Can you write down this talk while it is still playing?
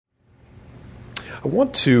I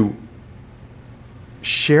want to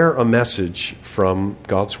share a message from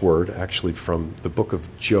God's Word, actually from the book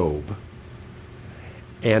of Job.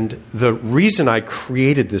 And the reason I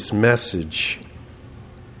created this message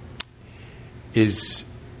is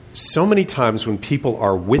so many times when people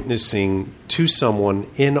are witnessing to someone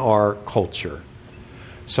in our culture,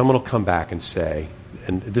 someone will come back and say,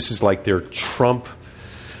 and this is like their Trump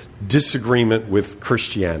disagreement with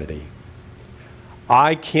Christianity,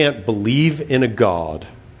 I can't believe in a God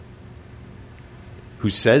who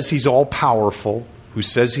says he's all powerful, who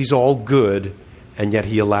says he's all good, and yet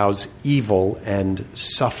he allows evil and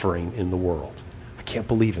suffering in the world. I can't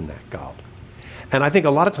believe in that God. And I think a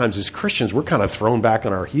lot of times as Christians, we're kind of thrown back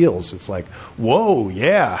on our heels. It's like, whoa,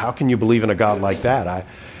 yeah, how can you believe in a God like that?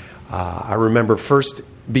 I remember first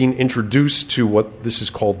being introduced to what this is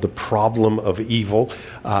called the problem of evil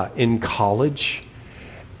in college,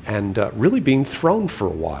 and really being thrown for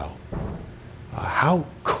a while. How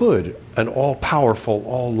could an all-powerful,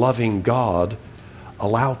 all-loving God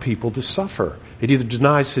allow people to suffer? It either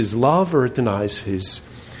denies his love or it denies his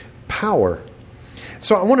power.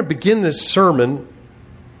 So I want to begin this sermon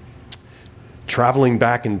traveling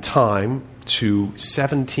back in time to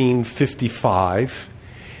 1755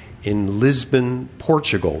 in Lisbon,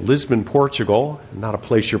 Portugal. Lisbon, Portugal, not a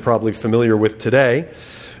place you're probably familiar with today,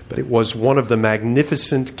 but it was one of the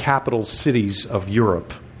magnificent capital cities of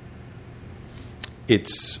Europe.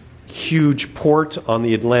 Its huge port on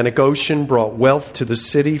the Atlantic Ocean brought wealth to the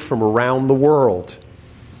city from around the world.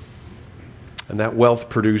 And that wealth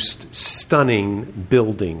produced stunning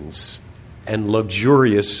buildings and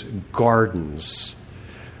luxurious gardens.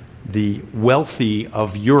 The wealthy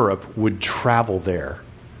of Europe would travel there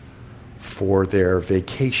for their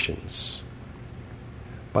vacations.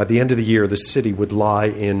 By the end of the year, the city would lie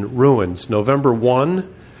in ruins. November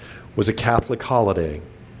 1 was a Catholic holiday,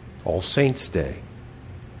 All Saints' Day.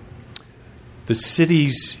 The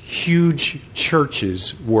city's huge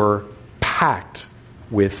churches were packed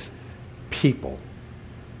with people.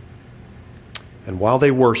 And while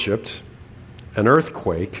they worshipped, an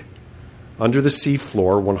earthquake under the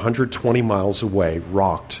seafloor 120 miles away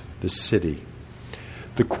rocked the city.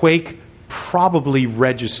 The quake probably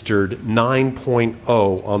registered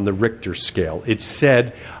 9.0 on the Richter scale. It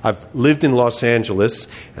said, I've lived in Los Angeles,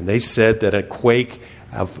 and they said that a quake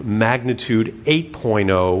of magnitude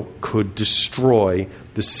 8.0 could destroy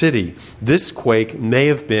the city. This quake may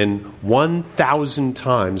have been 1,000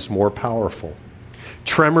 times more powerful.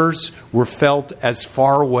 Tremors were felt as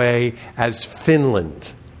far away as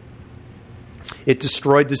Finland. It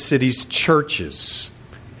destroyed the city's churches.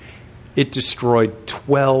 It destroyed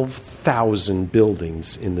 12,000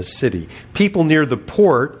 buildings in the city. People near the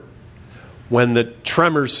port, when the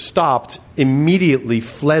tremors stopped, immediately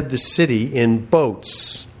fled the city in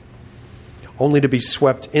boats, only to be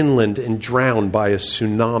swept inland and drowned by a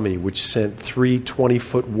tsunami, which sent 3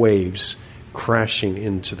 20-foot waves crashing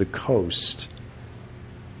into the coast.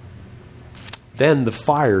 Then the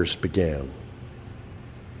fires began,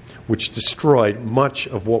 which destroyed much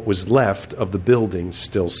of what was left of the buildings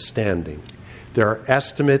still standing. There are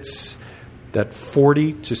estimates that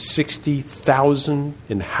 40,000 to 60,000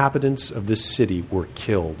 inhabitants of this city were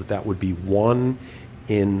killed. That would be 1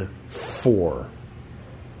 in 4.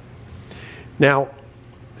 Now,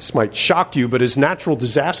 this might shock you, but as natural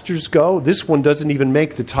disasters go, this one doesn't even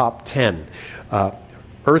make the top 10.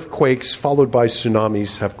 Earthquakes followed by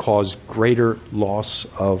tsunamis have caused greater loss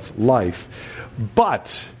of life.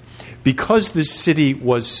 But because this city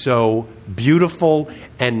was so beautiful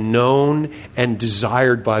and known and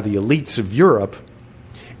desired by the elites of Europe,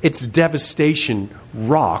 its devastation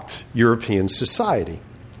rocked European society.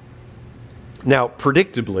 Now,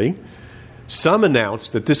 predictably, some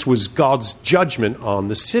announced that this was God's judgment on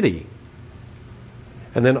the city.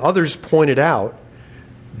 And then others pointed out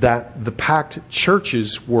that the packed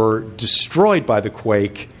churches were destroyed by the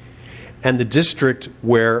quake, and the district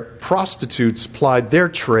where prostitutes plied their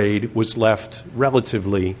trade was left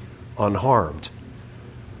relatively unharmed.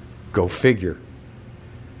 Go figure.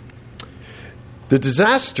 The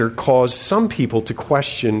disaster caused some people to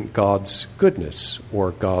question God's goodness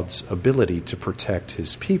or God's ability to protect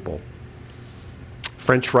his people.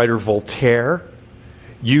 French writer Voltaire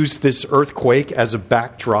used this earthquake as a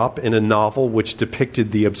backdrop in a novel which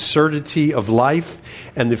depicted the absurdity of life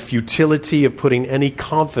and the futility of putting any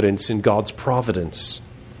confidence in God's providence.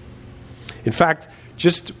 In fact,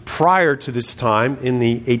 just prior to this time, in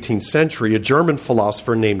the 18th century, a German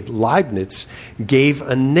philosopher named Leibniz gave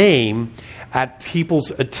a name at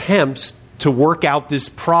people's attempts to work out this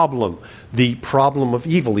problem, the problem of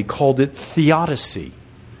evil. He called it theodicy.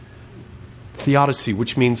 Theodicy,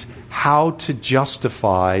 which means how to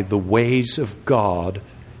justify the ways of God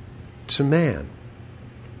to man.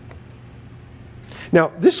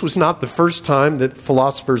 Now, this was not the first time that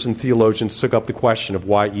philosophers and theologians took up the question of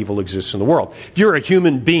why evil exists in the world. If you're a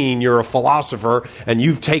human being, you're a philosopher, and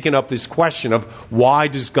you've taken up this question of why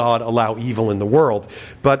does God allow evil in the world?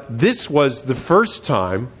 But this was the first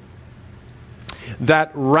time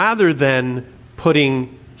that rather than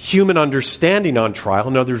putting human understanding on trial,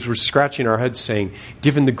 in other words, we're scratching our heads saying,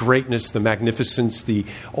 given the greatness, the magnificence, the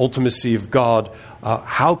ultimacy of God,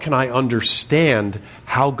 how can I understand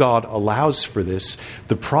how God allows for this?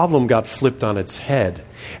 The problem got flipped on its head.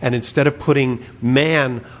 And instead of putting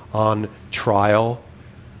man on trial,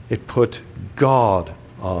 it put God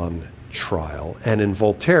on trial. And in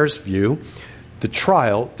Voltaire's view, the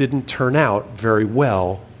trial didn't turn out very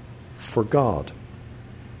well for God.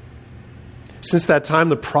 Since that time,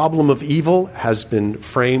 the problem of evil has been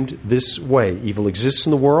framed this way. Evil exists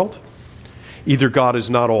in the world. Either God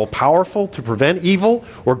is not all-powerful to prevent evil,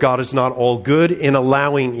 or God is not all good in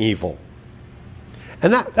allowing evil.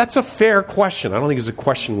 And that's a fair question. I don't think it's a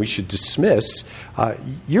question we should dismiss.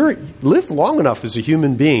 You live long enough as a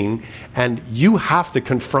human being, and you have to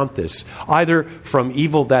confront this, either from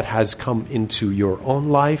evil that has come into your own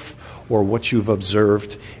life or what you've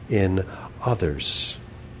observed in others.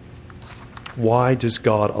 Why does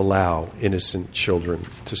God allow innocent children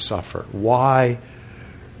to suffer? Why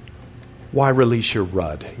Relisha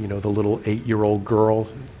Rudd, the little 8-year-old girl?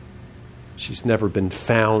 She's never been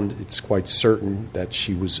found. It's quite certain that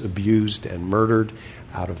she was abused and murdered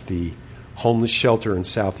out of the homeless shelter in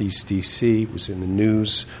Southeast D.C. It was in the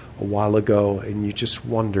news a while ago, and you just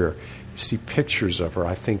wonder, you see pictures of her,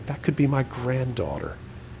 I think, that could be my granddaughter.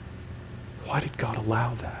 Why did God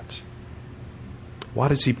allow that? Why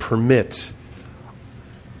does he permit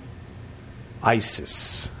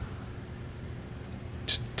ISIS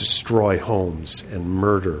to destroy homes and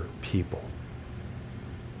murder people?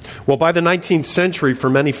 Well, by the 19th century, for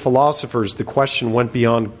many philosophers, the question went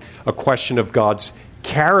beyond a question of God's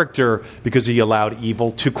character because he allowed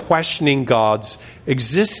evil to questioning God's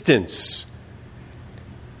existence.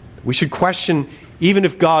 We should question, even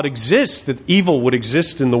if God exists, that evil would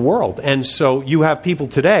exist in the world. And so you have people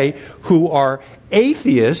today who are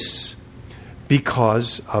atheists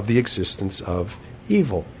because of the existence of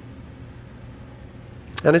evil.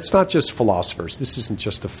 And it's not just philosophers. This isn't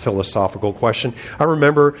just a philosophical question. I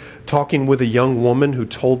remember talking with a young woman who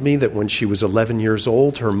told me that when she was 11 years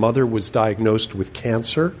old, her mother was diagnosed with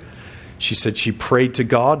cancer. She said she prayed to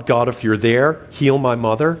God, God, if you're there, heal my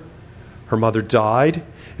mother. Her mother died,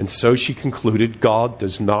 and so she concluded God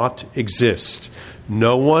does not exist.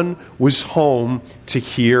 No one was home to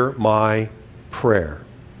hear my prayer.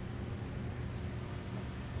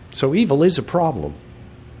 So evil is a problem.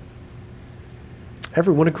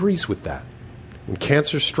 Everyone agrees with that. When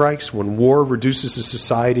cancer strikes, when war reduces a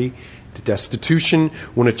society to destitution,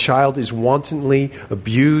 when a child is wantonly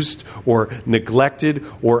abused or neglected,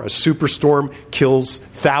 or a superstorm kills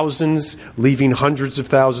thousands, leaving hundreds of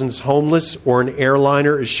thousands homeless, or an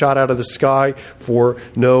airliner is shot out of the sky for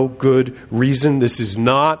no good reason. This is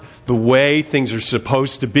not the way things are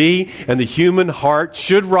supposed to be, and the human heart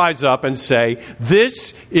should rise up and say,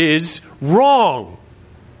 this is wrong.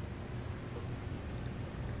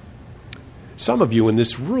 Some of you in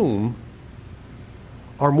this room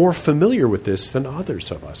are more familiar with this than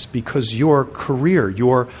others of us because your career,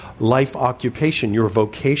 your life occupation, your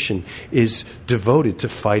vocation is devoted to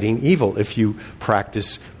fighting evil. If you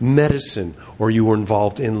practice medicine, or you were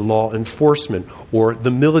involved in law enforcement, or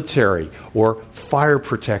the military, or fire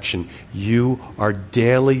protection, you are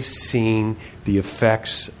daily seeing the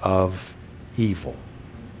effects of evil.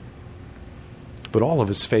 But all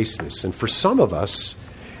of us face this, and for some of us,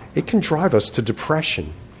 it can drive us to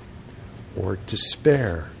depression or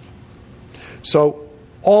despair. So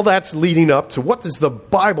all that's leading up to, what does the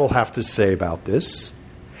Bible have to say about this?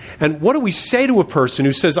 And what do we say to a person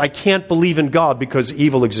who says, I can't believe in God because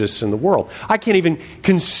evil exists in the world? I can't even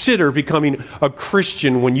consider becoming a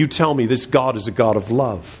Christian when you tell me this God is a God of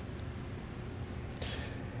love.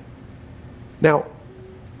 Now,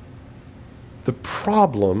 the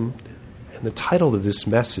problem, and the title of this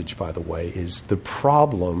message, by the way, is The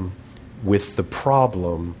Problem with the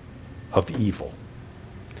Problem of Evil.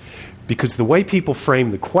 Because the way people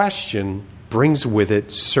frame the question brings with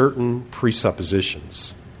it certain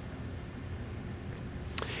presuppositions.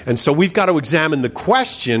 And so we've got to examine the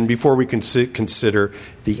question before we consider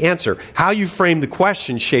the answer. How you frame the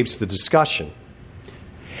question shapes the discussion.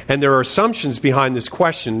 And there are assumptions behind this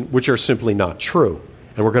question which are simply not true.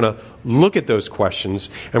 And we're going to look at those questions,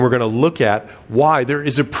 and we're going to look at why there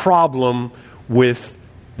is a problem with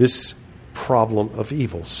this problem of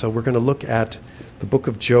evil. So we're going to look at the book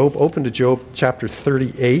of Job. Open to Job chapter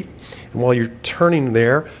 38. And while you're turning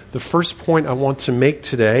there, the first point I want to make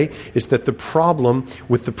today is that the problem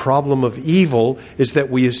with the problem of evil is that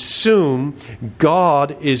we assume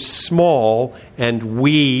God is small and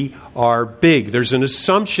we are big. There's an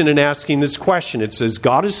assumption in asking this question. It says,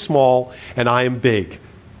 God is small and I am big.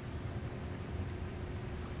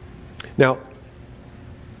 Now,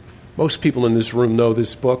 most people in this room know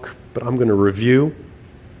this book, but I'm going to review.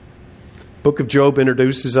 Book of Job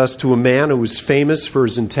introduces us to a man who was famous for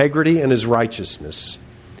his integrity and his righteousness.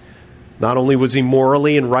 Not only was he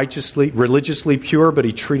morally and religiously pure, but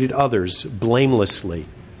he treated others blamelessly.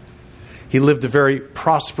 He lived a very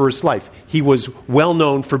prosperous life. He was well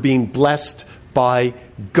known for being blessed by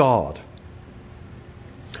God.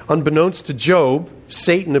 Unbeknownst to Job,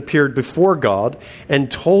 Satan appeared before God and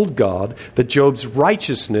told God that Job's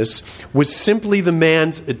righteousness was simply the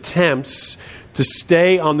man's attempts to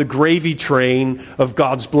stay on the gravy train of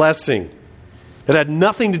God's blessing. It had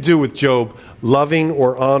nothing to do with Job loving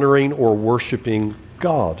or honoring or worshiping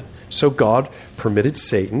God. So God permitted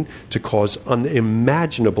Satan to cause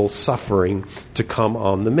unimaginable suffering to come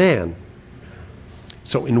on the man.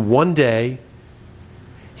 So in one day,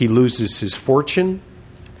 he loses his fortune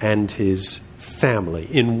and his family.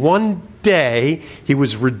 In one day, he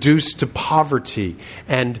was reduced to poverty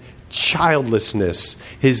and childlessness.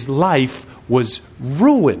 His life was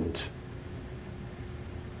ruined.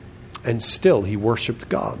 And still he worshiped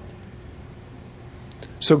God.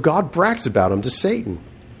 So God brags about him to Satan.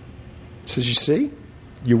 He says, you see,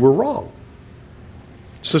 you were wrong.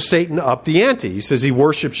 So Satan upped the ante. He says he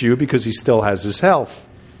worships you because he still has his health.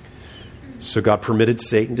 So God permitted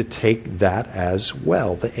Satan to take that as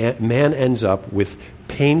well. The man ends up with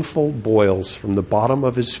painful boils from the bottom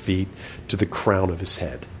of his feet to the crown of his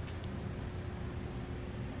head.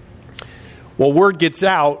 Well, word gets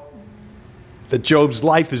out that Job's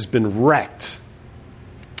life has been wrecked,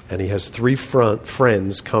 and he has three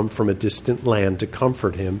friends come from a distant land to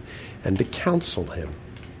comfort him and to counsel him.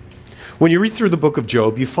 When you read through the book of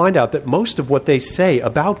Job, you find out that most of what they say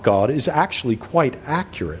about God is actually quite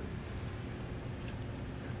accurate.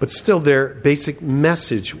 But still, their basic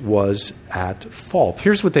message was at fault.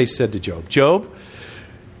 Here's what they said to Job. Job,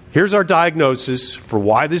 here's our diagnosis for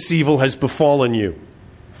why this evil has befallen you.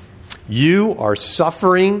 You are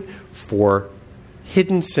suffering for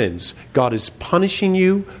hidden sins. God is punishing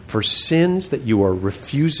you for sins that you are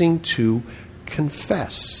refusing to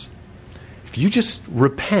confess. If you just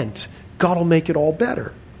repent, God will make it all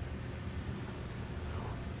better.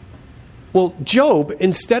 Well, Job,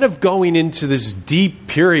 instead of going into this deep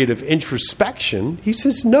period of introspection, he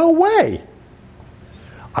says, no way.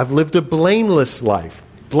 I've lived a blameless life.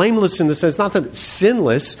 Blameless in the sense, not that it's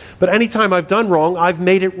sinless, but anytime I've done wrong, I've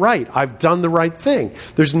made it right. I've done the right thing.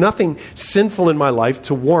 There's nothing sinful in my life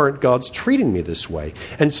to warrant God's treating me this way.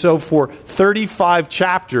 And so for 35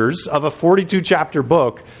 chapters of a 42-chapter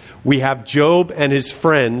book, we have Job and his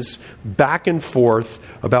friends back and forth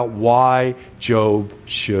about why Job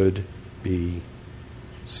should be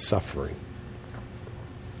suffering.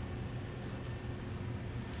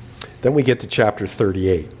 Then we get to chapter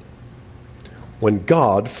 38. When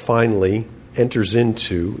God finally enters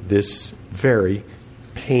into this very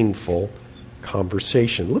painful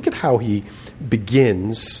conversation. Look at how he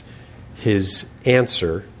begins his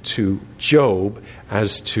answer to Job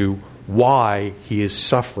as to why he is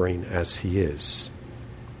suffering as he is.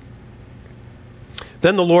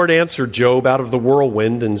 Then the Lord answered Job out of the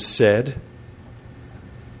whirlwind and said,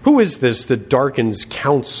 "Who is this that darkens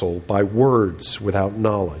counsel by words without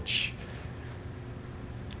knowledge?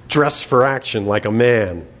 Dress for action like a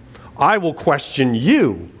man. I will question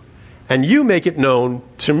you, and you make it known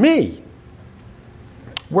to me.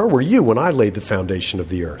 Where were you when I laid the foundation of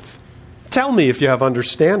the earth? Tell me if you have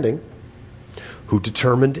understanding. Who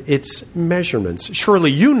determined its measurements?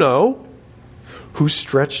 Surely you know. Who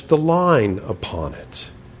stretched the line upon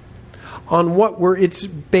it? On what were its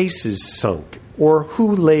bases sunk? Or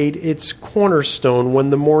who laid its cornerstone when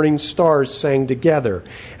the morning stars sang together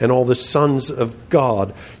and all the sons of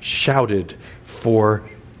God shouted for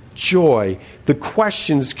joy?" The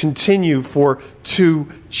questions continue for 2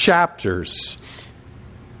 chapters.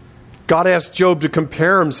 God asked Job to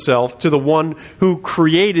compare himself to the one who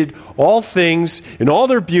created all things in all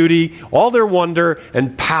their beauty, all their wonder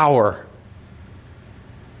and power.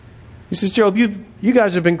 He says, Job, you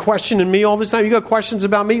guys have been questioning me all this time. You got questions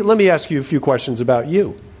about me? Let me ask you a few questions about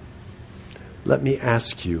you. Let me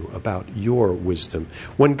ask you about your wisdom.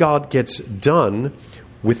 When God gets done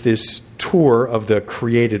with this tour of the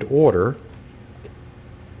created order,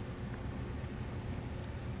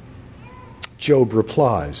 Job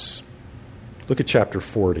replies. Look at chapter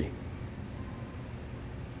 40.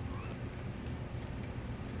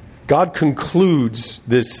 God concludes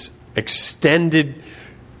this extended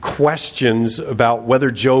questions about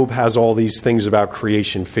whether Job has all these things about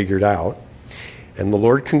creation figured out. And the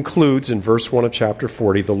Lord concludes in verse 1 of chapter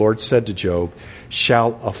 40, the Lord said to Job,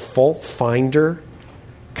 "Shall a fault finder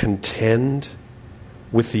contend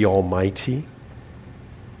with the Almighty?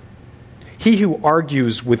 He who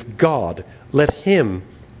argues with God, let him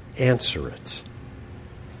answer it."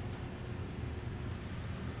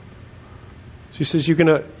 So he says, you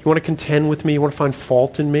want to contend with me? You want to find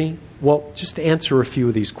fault in me? Well, just answer a few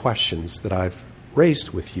of these questions that I've raised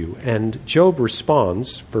with you. And Job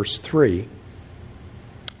responds, verse 3,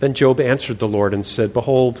 "Then Job answered the Lord and said,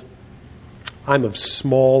 Behold, I'm of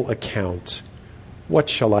small account. What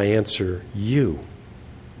shall I answer you?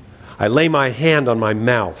 I lay my hand on my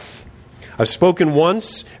mouth. I've spoken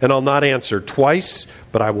once, and I'll not answer. Twice,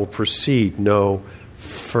 but I will proceed no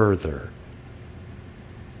further."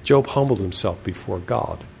 Job humbled himself before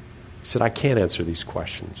God. He said, I can't answer these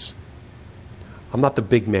questions. I'm not the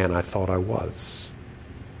big man I thought I was.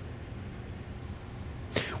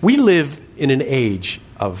 We live in an age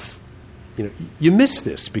of, you miss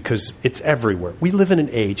this because it's everywhere. We live in an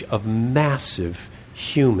age of massive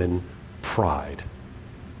human pride.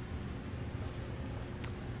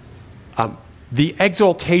 The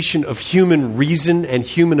exaltation of human reason and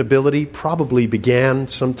human ability probably began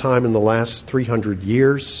sometime in the last 300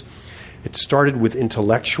 years. It started with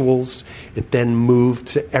intellectuals. It then moved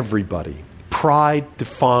to everybody. Pride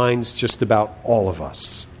defines just about all of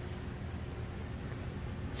us.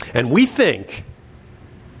 And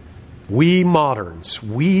we moderns,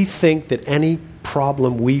 we think that any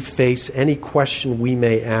problem we face, any question we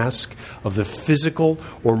may ask of the physical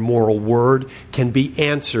or moral world can be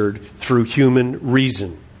answered through human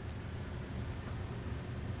reason.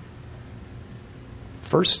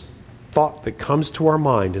 First thought that comes to our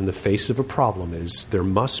mind in the face of a problem is there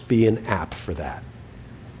must be an app for that.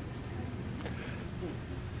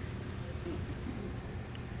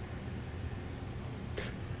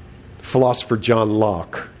 Philosopher John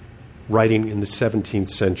Locke, writing in the 17th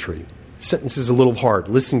century, sentence is a little hard.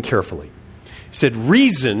 Listen carefully. He said,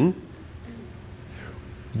 reason,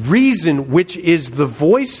 which is the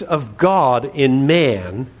voice of God in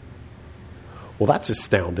man. Well, that's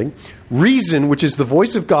astounding. Reason, which is the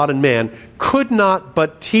voice of God in man, could not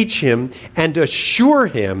but teach him and assure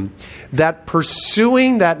him that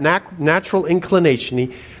pursuing that natural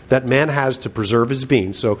inclination that man has to preserve his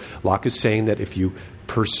being. So Locke is saying that if you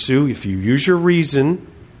use your reason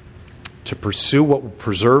to pursue what will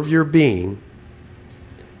preserve your being,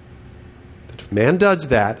 that if man does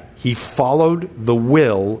that, he followed the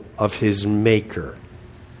will of his maker.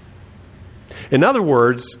 In other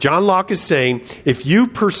words, John Locke is saying, if you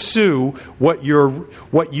pursue what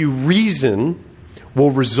you reason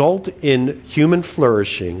will result in human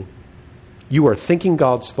flourishing, you are thinking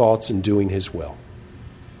God's thoughts and doing his will.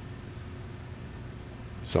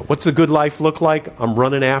 So what's a good life look like? I'm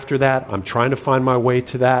running after that. I'm trying to find my way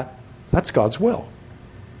to that. That's God's will.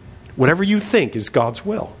 Whatever you think is God's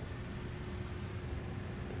will.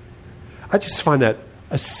 I just find that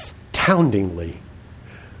astoundingly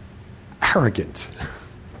arrogant.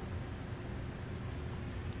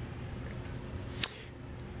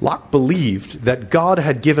 Locke believed that God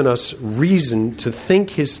had given us reason to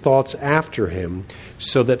think his thoughts after him,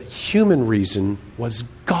 so that human reason was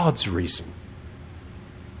God's reason.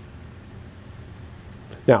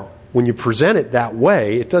 Now, when you present it that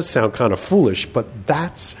way, it does sound kind of foolish, but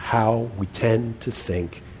that's how we tend to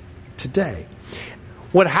think today.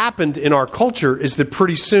 What happened in our culture is that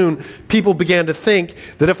pretty soon people began to think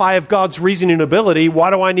that if I have God's reasoning ability,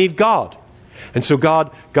 why do I need God? And so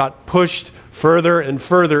God got pushed further and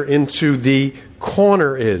further into the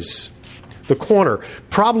corner.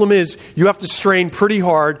 Problem is, you have to strain pretty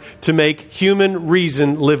hard to make human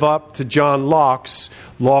reason live up to John Locke's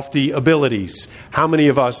lofty abilities. How many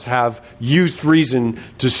of us have used reason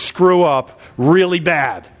to screw up really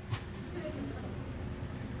bad?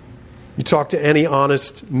 You talk to any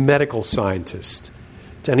honest medical scientist,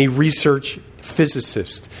 to any research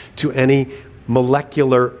physicist, to any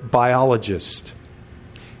molecular biologist.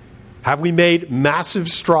 Have we made massive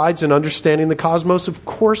strides in understanding the cosmos? Of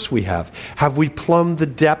course we have. Have we plumbed the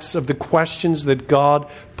depths of the questions that God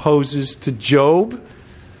poses to Job?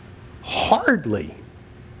 Hardly.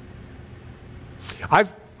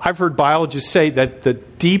 I've heard biologists say that the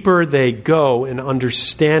deeper they go in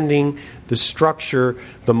understanding the structure,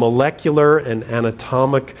 the molecular and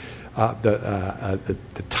anatomic, the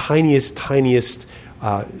tiniest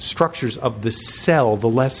structures of the cell, the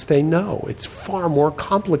less they know. It's far more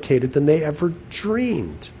complicated than they ever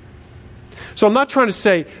dreamed. So I'm not trying to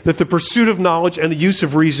say that the pursuit of knowledge and the use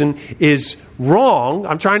of reason is wrong.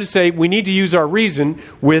 I'm trying to say we need to use our reason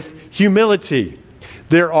with humility.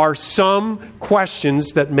 There are some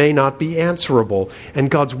questions that may not be answerable, and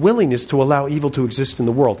God's willingness to allow evil to exist in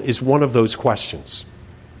the world is one of those questions.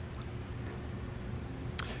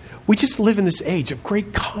 We just live in this age of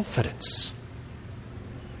great confidence.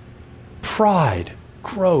 Pride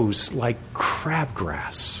grows like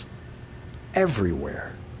crabgrass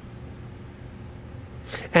everywhere.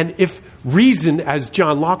 And if reason, as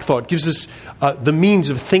John Locke thought, gives us the means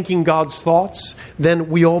of thinking God's thoughts, then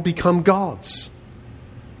we all become gods.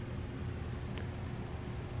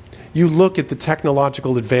 You look at the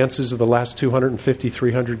technological advances of the last 250,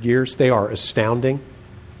 300 years, they are astounding.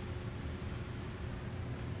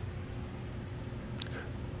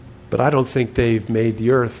 But I don't think they've made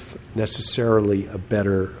the earth necessarily a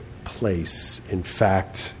better place. In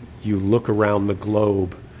fact, you look around the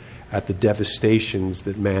globe at the devastations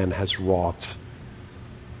that man has wrought,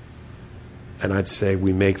 and I'd say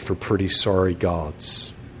we make for pretty sorry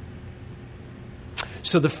gods.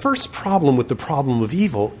 So the first problem with the problem of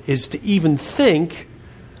evil is to even think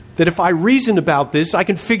that if I reason about this, I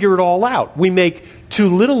can figure it all out. We make too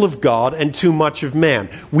little of God and too much of man.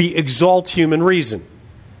 We exalt human reason.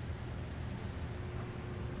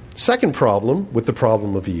 Second problem with the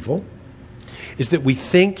problem of evil is that we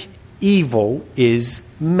think evil is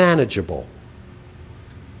manageable.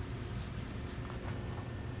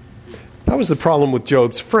 That was the problem with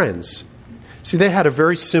Job's friends. See, they had a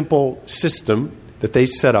very simple system that they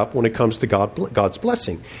set up when it comes to God's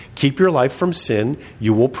blessing. Keep your life from sin,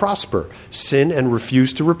 you will prosper. Sin and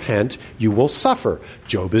refuse to repent, you will suffer.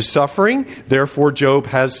 Job is suffering, therefore Job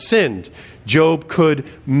has sinned. Job could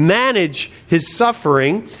manage his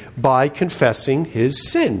suffering by confessing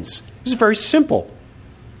his sins. It's very simple.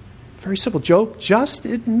 Very simple. Job, just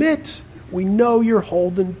admit. We know you're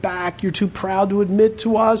holding back. You're too proud to admit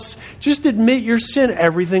to us. Just admit your sin.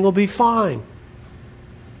 Everything will be fine.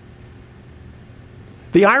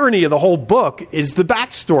 The irony of the whole book is the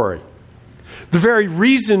backstory. The very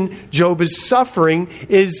reason Job is suffering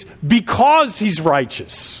is because he's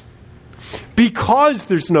righteous. Because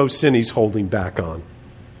there's no sin he's holding back on.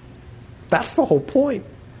 That's the whole point.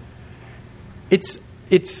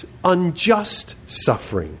 It's unjust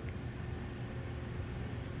suffering.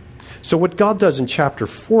 So what God does in chapter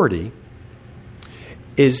 40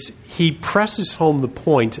 is he presses home the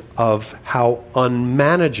point of how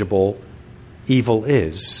unmanageable evil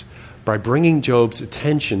is by bringing Job's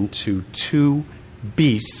attention to two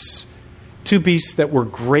beasts that were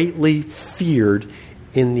greatly feared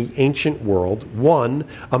in the ancient world. One,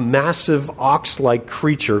 a massive ox-like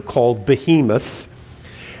creature called Behemoth,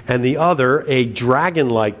 and the other, a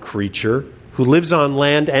dragon-like creature who lives on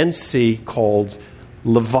land and sea called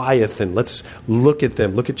Leviathan. Let's look at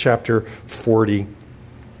them. Look at chapter 40,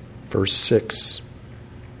 verse 6.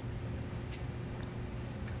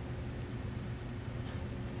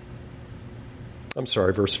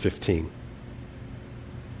 Verse 15.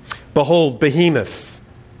 Behold, Behemoth,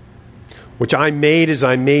 which I made as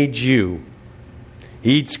I made you,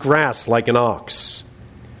 eats grass like an ox.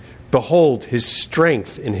 Behold, his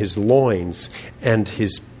strength in his loins and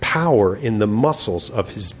his power in the muscles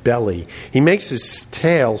of his belly. He makes his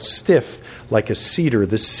tail stiff like a cedar.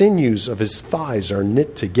 The sinews of his thighs are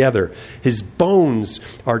knit together. His bones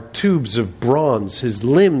are tubes of bronze, his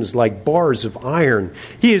limbs like bars of iron.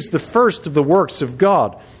 He is the first of the works of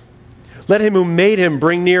God. Let him who made him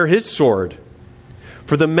bring near his sword.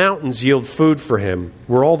 For the mountains yield food for him,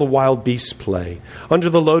 where all the wild beasts play. Under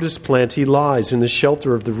the lotus plant he lies, in the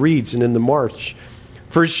shelter of the reeds and in the marsh.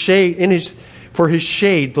 For his shade,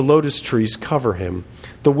 the lotus trees cover him.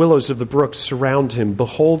 The willows of the brooks surround him.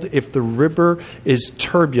 Behold, if the river is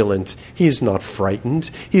turbulent, he is not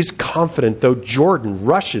frightened. He is confident, though Jordan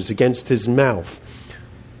rushes against his mouth.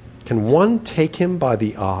 Can one take him by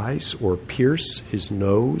the eyes or pierce his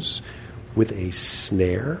nose with a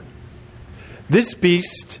snare? This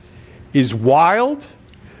beast is wild,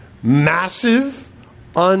 massive,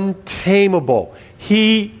 untamable.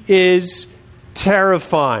 He is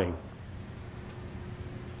terrifying.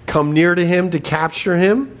 Come near to him to capture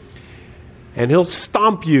him, and he'll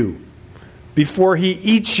stomp you before he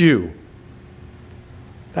eats you.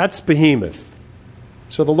 That's Behemoth.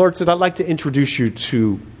 So the Lord said, I'd like to introduce you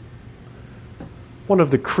to one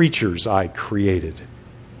of the creatures I created.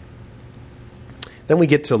 Then we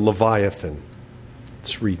get to Leviathan.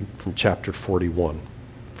 Let's read from chapter 41,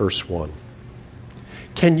 verse 1.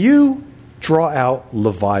 Can you draw out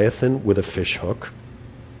Leviathan with a fish hook?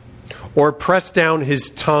 or press down his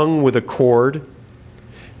tongue with a cord?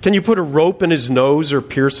 Can you put a rope in his nose or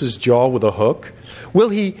pierce his jaw with a hook? Will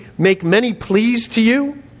he make many pleas to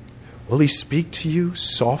you? Will he speak to you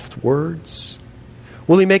soft words?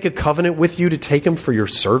 Will he make a covenant with you to take him for your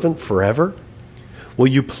servant forever? Will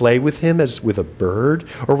you play with him as with a bird?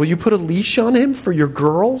 Or will you put a leash on him for your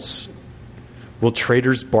girls? Will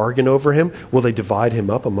traders bargain over him? Will they divide him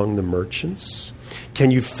up among the merchants? Can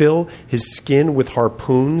you fill his skin with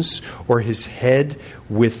harpoons or his head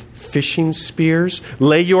with fishing spears?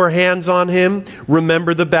 Lay your hands on him.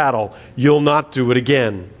 Remember the battle. You'll not do it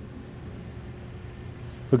again.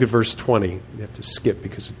 Look at verse 20. You have to skip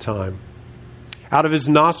because of time. Out of his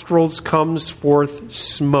nostrils comes forth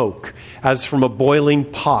smoke, as from a boiling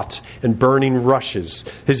pot and burning rushes.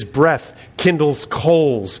 His breath kindles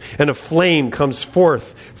coals, and a flame comes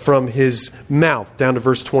forth from his mouth. Down to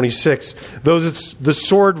verse 26. Though the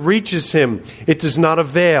sword reaches him, it does not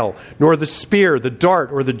avail, nor the spear, the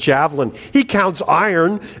dart, or the javelin. He counts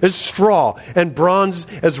iron as straw, and bronze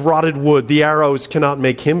as rotted wood. The arrows cannot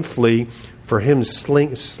make him flee. For him,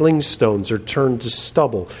 sling stones are turned to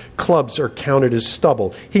stubble. Clubs are counted as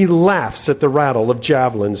stubble. He laughs at the rattle of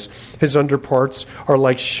javelins. His underparts are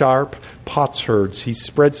like sharp potsherds. He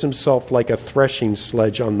spreads himself like a threshing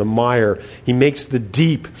sledge on the mire. He makes the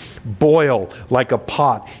deep boil like a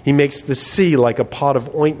pot. He makes the sea like a pot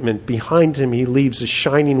of ointment. Behind him he leaves a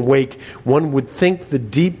shining wake. One would think the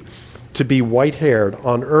deep to be white-haired.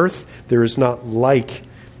 On earth there is not like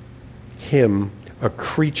him a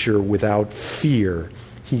creature without fear.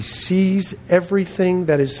 He sees everything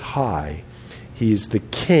that is high. He is the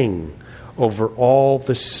king over all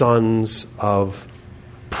the sons of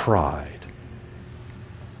pride.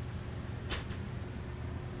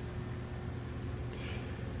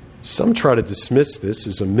 Some try to dismiss this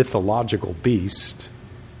as a mythological beast.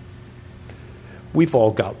 We've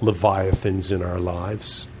all got leviathans in our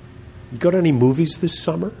lives. You go to any movies this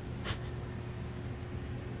summer?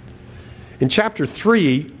 In chapter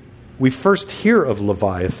 3, we first hear of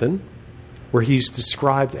Leviathan, where he's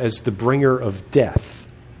described as the bringer of death.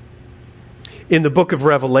 In the book of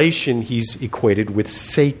Revelation, he's equated with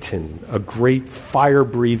Satan, a great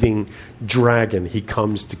fire-breathing dragon. He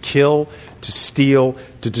comes to kill, to steal,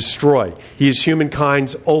 to destroy. He is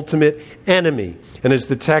humankind's ultimate enemy. And as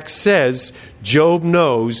the text says, Job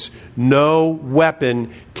knows no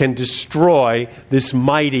weapon can destroy this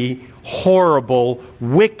mighty, horrible,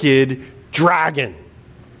 wicked dragon.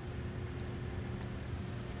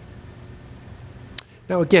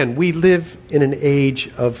 Now again, we live in an age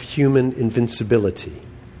of human invincibility.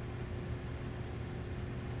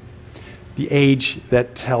 The age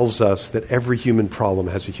that tells us that every human problem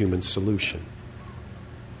has a human solution.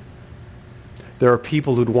 There are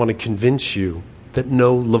people who'd want to convince you that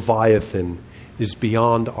no Leviathan is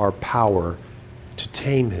beyond our power to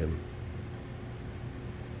tame him.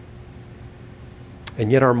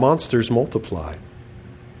 And yet our monsters multiply.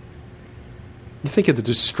 You think of the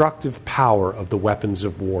destructive power of the weapons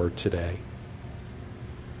of war today.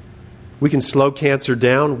 We can slow cancer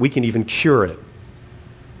down, we can even cure it,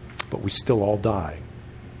 but we still all die.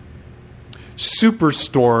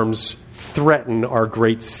 Superstorms threaten our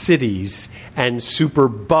great cities, and super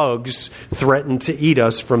bugs threaten to eat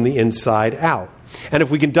us from the inside out. And if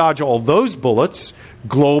we can dodge all those bullets,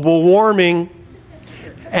 global warming,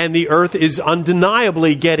 and the earth is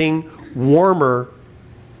undeniably getting warmer,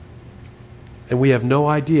 and we have no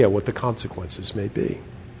idea what the consequences may be.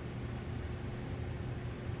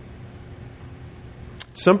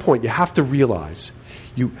 At some point, you have to realize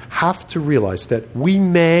that we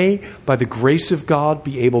may, by the grace of God,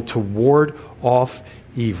 be able to ward off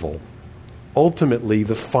evil. Ultimately,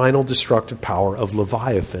 the final destructive power of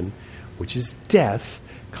Leviathan, which is death,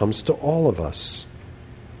 comes to all of us.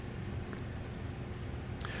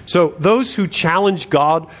 So those who challenge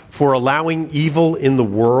God for allowing evil in the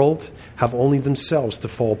world have only themselves to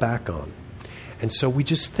fall back on. And so we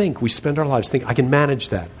spend our lives thinking, I can manage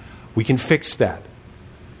that. We can fix that.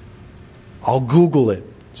 I'll Google it.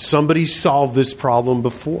 Somebody solved this problem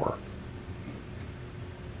before.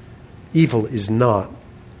 Evil is not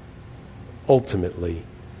ultimately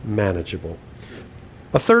manageable.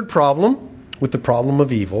 A third problem with the problem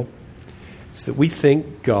of evil is that we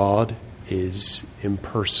think God is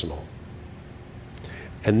impersonal.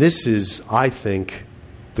 And this is, I think,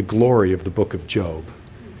 the glory of the book of Job.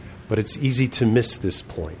 But it's easy to miss this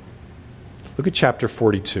point. Look at chapter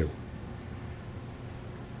 42.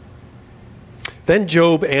 Then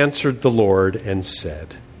Job answered the Lord and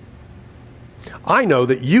said, I know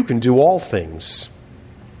that you can do all things,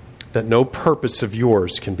 that no purpose of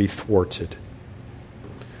yours can be thwarted.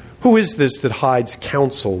 Who is this that hides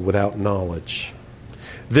counsel without knowledge?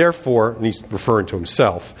 Therefore, and he's referring to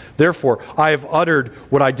himself, therefore, I have uttered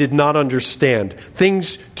what I did not understand,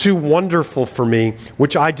 things too wonderful for me,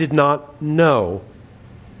 which I did not know.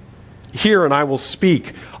 Hear, and I will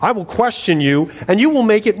speak. I will question you, and you will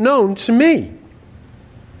make it known to me.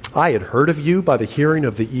 I had heard of you by the hearing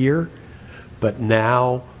of the ear, but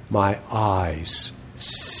now my eyes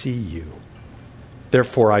see you.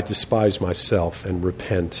 Therefore, I despise myself and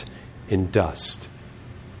repent in dust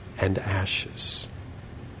and ashes.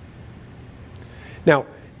 Now,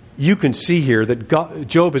 you can see here that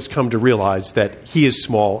Job has come to realize that he is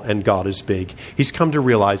small and God is big. He's come to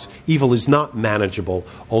realize evil is not manageable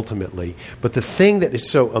ultimately. But the thing that is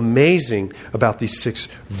so amazing about these 6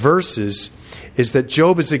 verses is that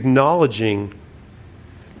Job is acknowledging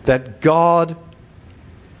that God,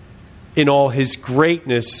 in all his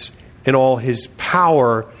greatness, in all his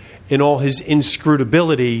power, in all his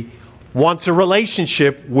inscrutability, wants a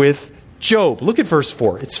relationship with Job. Look at verse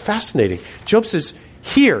 4. It's fascinating. Job says,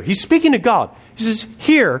 hear. He's speaking to God. He says,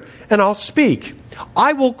 hear, and I'll speak.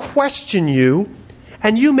 I will question you,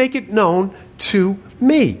 and you make it known to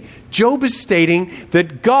me. Job is stating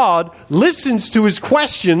that God listens to his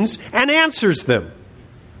questions and answers them.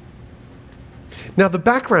 Now, the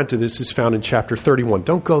background to this is found in chapter 31.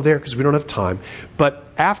 Don't go there because we don't have time. But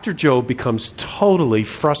after Job becomes totally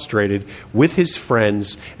frustrated with his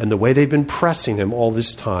friends and the way they've been pressing him all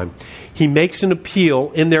this time, he makes an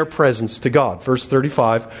appeal in their presence to God. Verse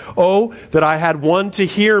 35, oh, that I had one to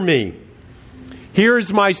hear me. Here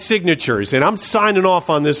is my signature. He's saying, I'm signing off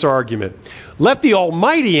on this argument. Let the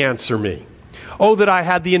Almighty answer me. Oh, that I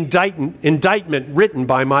had the indictment written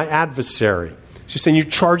by my adversary. She's saying, you're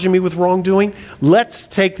charging me with wrongdoing? Let's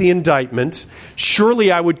take the indictment.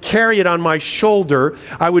 Surely I would carry it on my shoulder.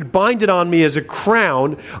 I would bind it on me as a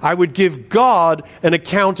crown. I would give God an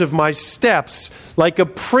account of my steps. Like a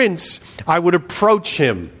prince, I would approach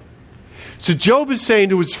him. So Job is saying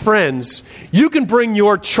to his friends, you can bring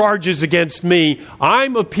your charges against me.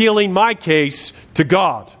 I'm appealing my case to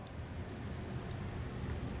God.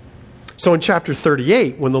 So in chapter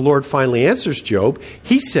 38, when the Lord finally answers Job,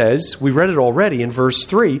 he says, we read it already in verse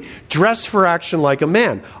 3, dress for action like a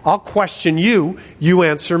man. I'll question you, you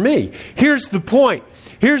answer me. Here's the point.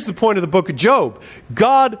 Here's the point of the book of Job.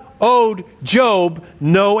 God owed Job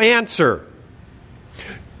no answer.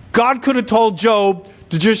 God could have told Job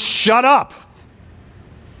to just shut up.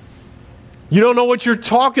 You don't know what you're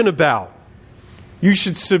talking about. You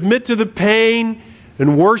should submit to the pain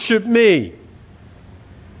and worship me.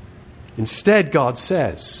 Instead, God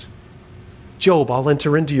says, Job, I'll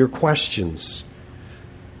enter into your questions.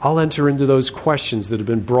 I'll enter into those questions that have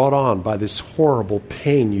been brought on by this horrible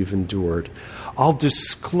pain you've endured. I'll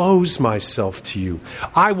disclose myself to you.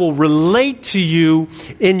 I will relate to you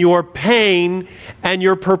in your pain and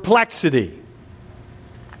your perplexity.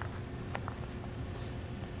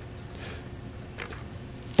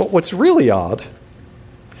 But what's really odd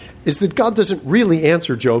is that God doesn't really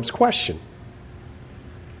answer Job's question.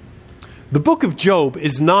 The book of Job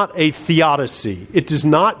is not a theodicy. It does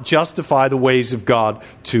not justify the ways of God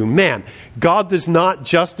to man. God does not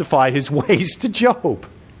justify his ways to Job.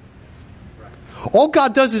 All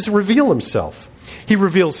God does is reveal himself. He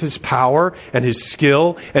reveals his power and his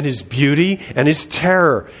skill and his beauty and his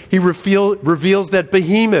terror. He reveals that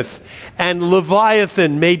Behemoth and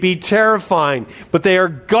Leviathan may be terrifying, but they are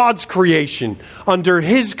God's creation under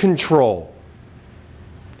his control.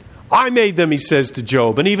 I made them, he says to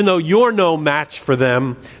Job, and even though you're no match for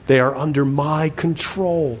them, they are under my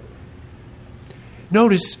control.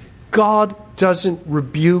 Notice, God doesn't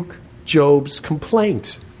rebuke Job's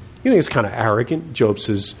complaint. You think it's kind of arrogant? Job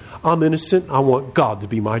says, I'm innocent, I want God to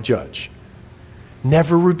be my judge.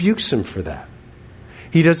 Never rebukes him for that.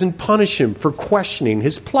 He doesn't punish him for questioning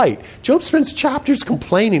his plight. Job spends chapters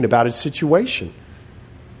complaining about his situation.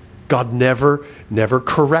 God never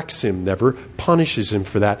corrects him, never punishes him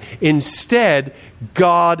for that. Instead,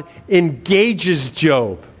 God engages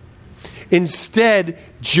Job. Instead,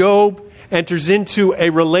 Job enters into a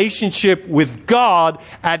relationship with God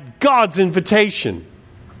at God's invitation.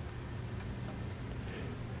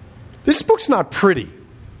 This book's not pretty.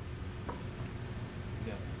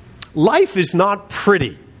 Life is not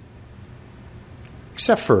pretty,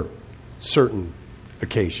 except for certain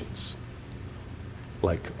occasions.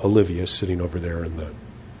 Like Olivia sitting over there in the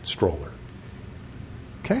stroller.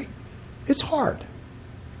 Okay? It's hard.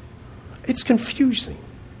 It's confusing.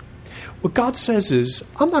 What God says is,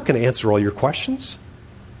 I'm not going to answer all your questions.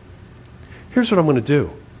 Here's what I'm going to do.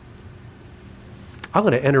 I'm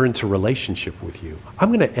going to enter into relationship with you.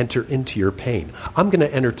 I'm going to enter into your pain. I'm going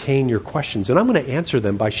to entertain your questions, and I'm going to answer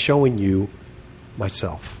them by showing you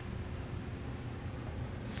myself.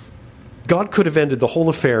 God could have ended the whole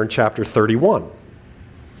affair in chapter 31.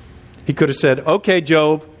 He could have said, okay,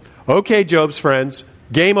 Job's friends,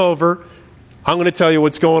 game over. I'm going to tell you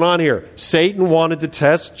what's going on here. Satan wanted to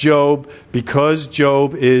test Job because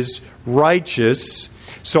Job is righteous,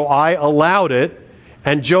 so I allowed it,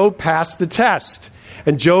 and Job passed the test.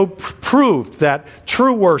 And Job proved that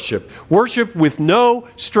true worship with no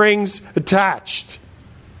strings attached,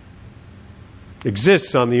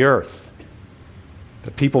 exists on the earth.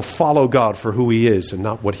 That people follow God for who He is and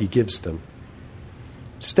not what He gives them.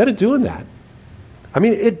 Instead of doing that, I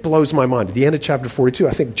mean, it blows my mind. At the end of chapter 42,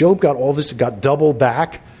 I think Job got all this, got double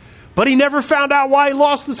back, but he never found out why he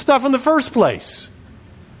lost the stuff in the first place.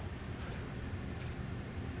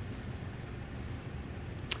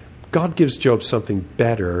 God gives Job something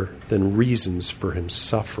better than reasons for him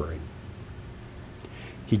suffering.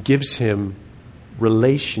 He gives him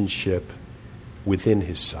relationship within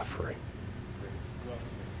his suffering.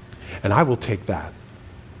 And I will take that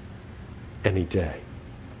any day.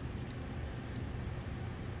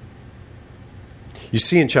 You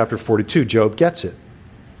see in chapter 42, Job gets it.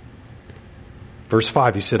 Verse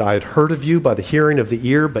 5, he said, I had heard of you by the hearing of the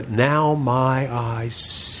ear, but now my eyes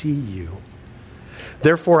see you.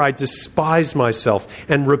 Therefore I despise myself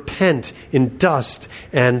and repent in dust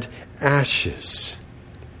and ashes.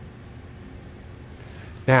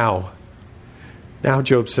 Now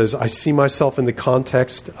Job says, I see myself in the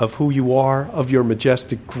context of who you are, of your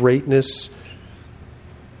majestic greatness.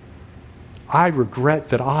 I regret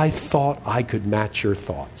that I thought I could match your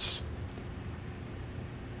thoughts.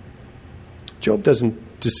 Job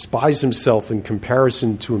doesn't despise himself in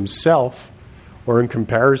comparison to himself or in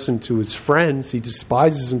comparison to his friends. He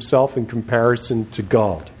despises himself in comparison to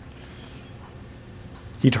God.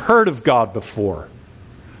 He'd heard of God before.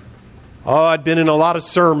 Oh, I'd been in a lot of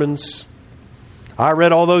sermons. I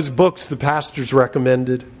read all those books the pastors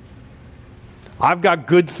recommended. I've got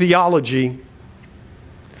good theology.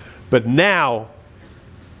 But now,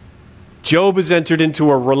 Job has entered into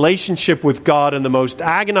a relationship with God in the most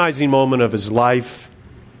agonizing moment of his life.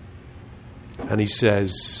 And he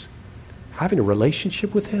says, having a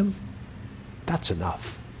relationship with Him, that's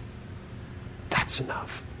enough. That's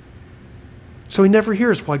enough. So he never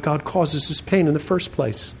hears why God causes his pain in the first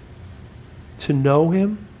place. To know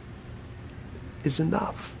Him is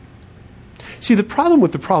enough. See, the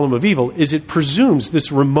problem of evil is it presumes this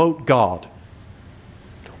remote God.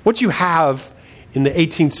 What you have in the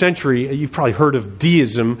 18th century, you've probably heard of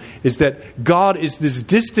deism, is that God is this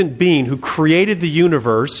distant being who created the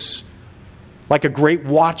universe like a great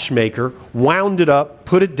watchmaker, wound it up,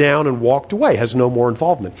 put it down, and walked away, has no more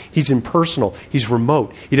involvement. He's impersonal. He's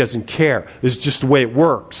remote. He doesn't care. This is just the way it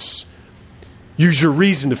works. Use your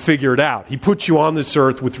reason to figure it out. He put you on this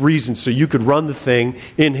earth with reason so you could run the thing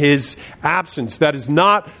in His absence. That is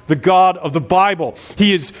not the God of the Bible.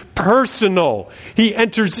 He is personal. He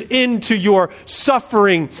enters into your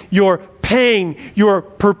suffering, your pain, your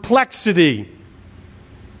perplexity.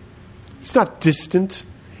 He's not distant.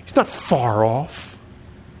 He's not far off.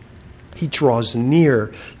 He draws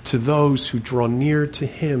near to those who draw near to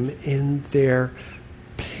Him in their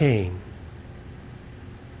pain.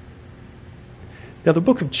 Now, the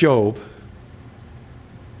book of Job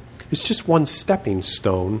is just one stepping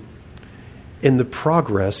stone in the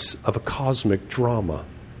progress of a cosmic drama.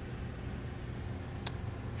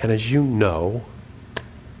 And as you know,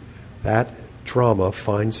 that drama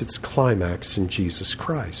finds its climax in Jesus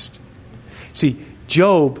Christ. See,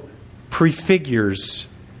 Job prefigures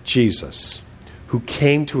Jesus, who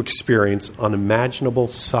came to experience unimaginable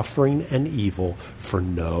suffering and evil for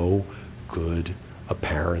no good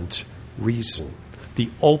apparent reason. The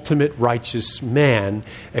ultimate righteous man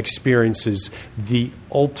experiences the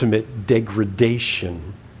ultimate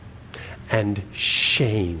degradation and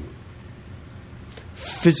shame,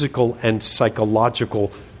 physical and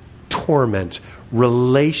psychological torment,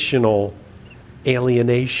 relational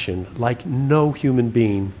alienation like no human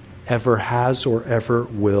being ever has or ever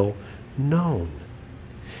will known.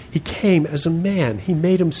 He came as a man. He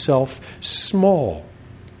made himself small.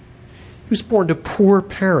 He was born to poor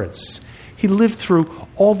parents. He lived through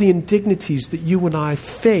all the indignities that you and I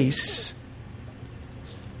face,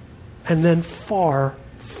 and then far,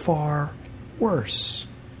 far worse.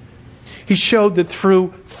 He showed that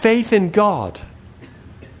through faith in God,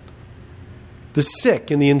 the sick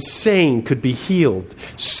and the insane could be healed.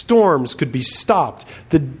 Storms could be stopped.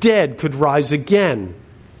 The dead could rise again.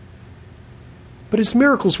 But his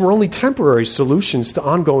miracles were only temporary solutions to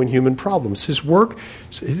ongoing human problems. His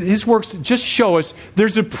works just show us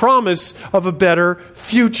there's a promise of a better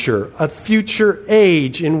future, a future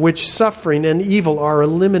age in which suffering and evil are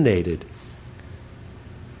eliminated.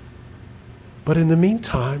 But in the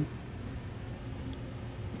meantime,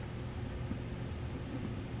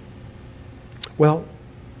 well,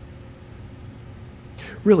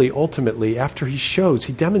 really, ultimately, after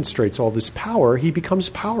he demonstrates all this power, he becomes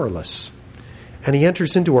powerless. And he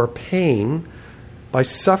enters into our pain by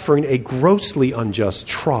suffering a grossly unjust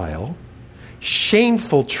trial,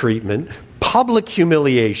 shameful treatment, public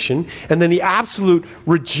humiliation, and then the absolute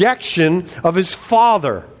rejection of his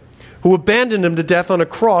Father, who abandoned him to death on a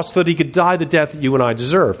cross so that he could die the death that you and I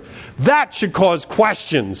deserve. That should cause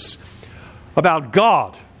questions about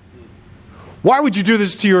God. Why would you do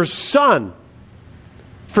this to your Son?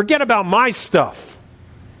 Forget about my stuff.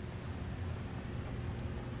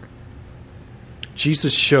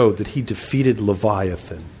 Jesus showed that he defeated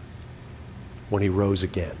Leviathan when he rose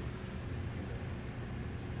again.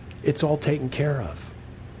 It's all taken care of.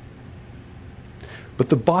 But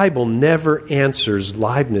the Bible never answers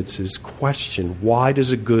Leibniz's question, why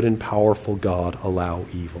does a good and powerful God allow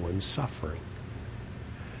evil and suffering?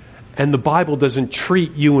 And the Bible doesn't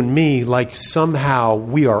treat you and me like somehow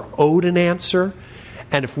we are owed an answer.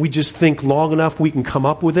 And if we just think long enough, we can come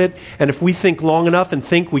up with it. And if we think long enough and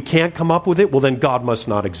think we can't come up with it, well, then God must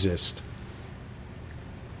not exist.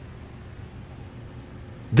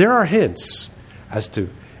 There are hints as to,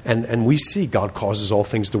 and we see God causes all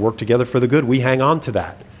things to work together for the good. We hang on to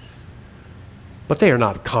that. But they are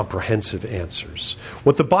not comprehensive answers.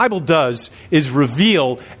 What the Bible does is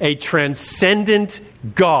reveal a transcendent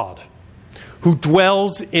God who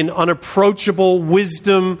dwells in unapproachable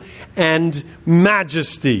wisdom and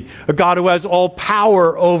majesty. A God who has all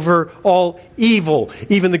power over all evil,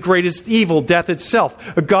 even the greatest evil, death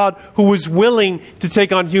itself. A God who was willing to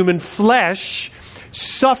take on human flesh,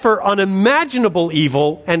 suffer unimaginable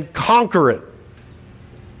evil, and conquer it.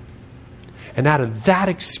 And out of that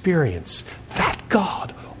experience, that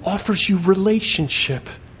God offers you relationship.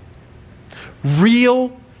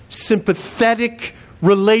 Real, sympathetic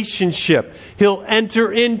relationship. He'll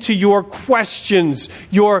enter into your questions,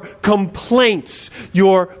 your complaints,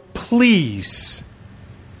 your pleas.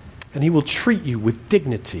 And he will treat you with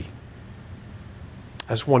dignity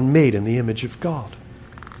as one made in the image of God.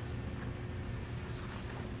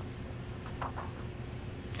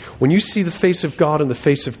 When you see the face of God in the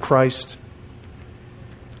face of Christ,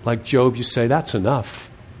 like Job, you say, that's enough.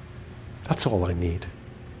 That's all I need.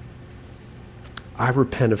 I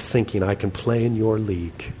repent of thinking I can play in your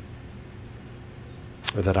league,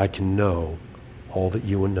 or that I can know all that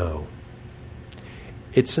you know.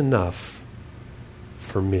 It's enough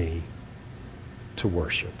for me to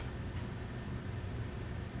worship.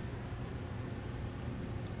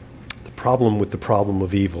 The problem with the problem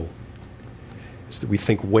of evil is that we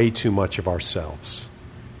think way too much of ourselves.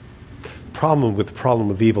 The problem with the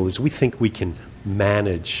problem of evil is we think we can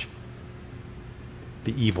manage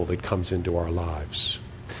the evil that comes into our lives.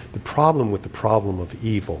 The problem with the problem of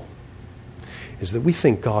evil is that we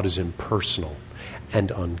think God is impersonal and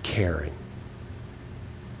uncaring.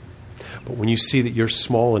 But when you see that you're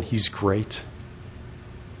small and he's great,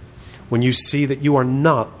 when you see that you are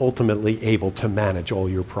not ultimately able to manage all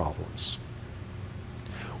your problems,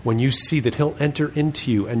 when you see that he'll enter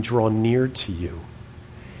into you and draw near to you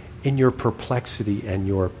in your perplexity and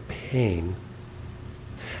your pain,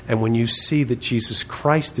 and when you see that Jesus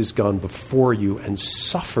Christ has gone before you and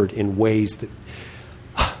suffered in ways that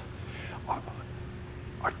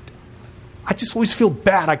I just always feel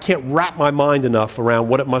bad. I can't wrap my mind enough around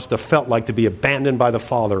what it must have felt like to be abandoned by the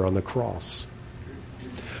Father on the cross.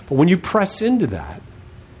 But when you press into that,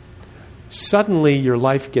 suddenly your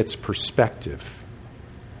life gets perspective.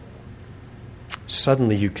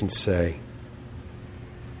 Suddenly you can say,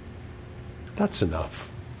 that's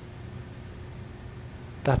enough.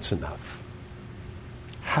 That's enough.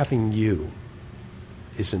 Having you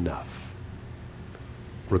is enough,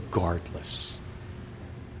 regardless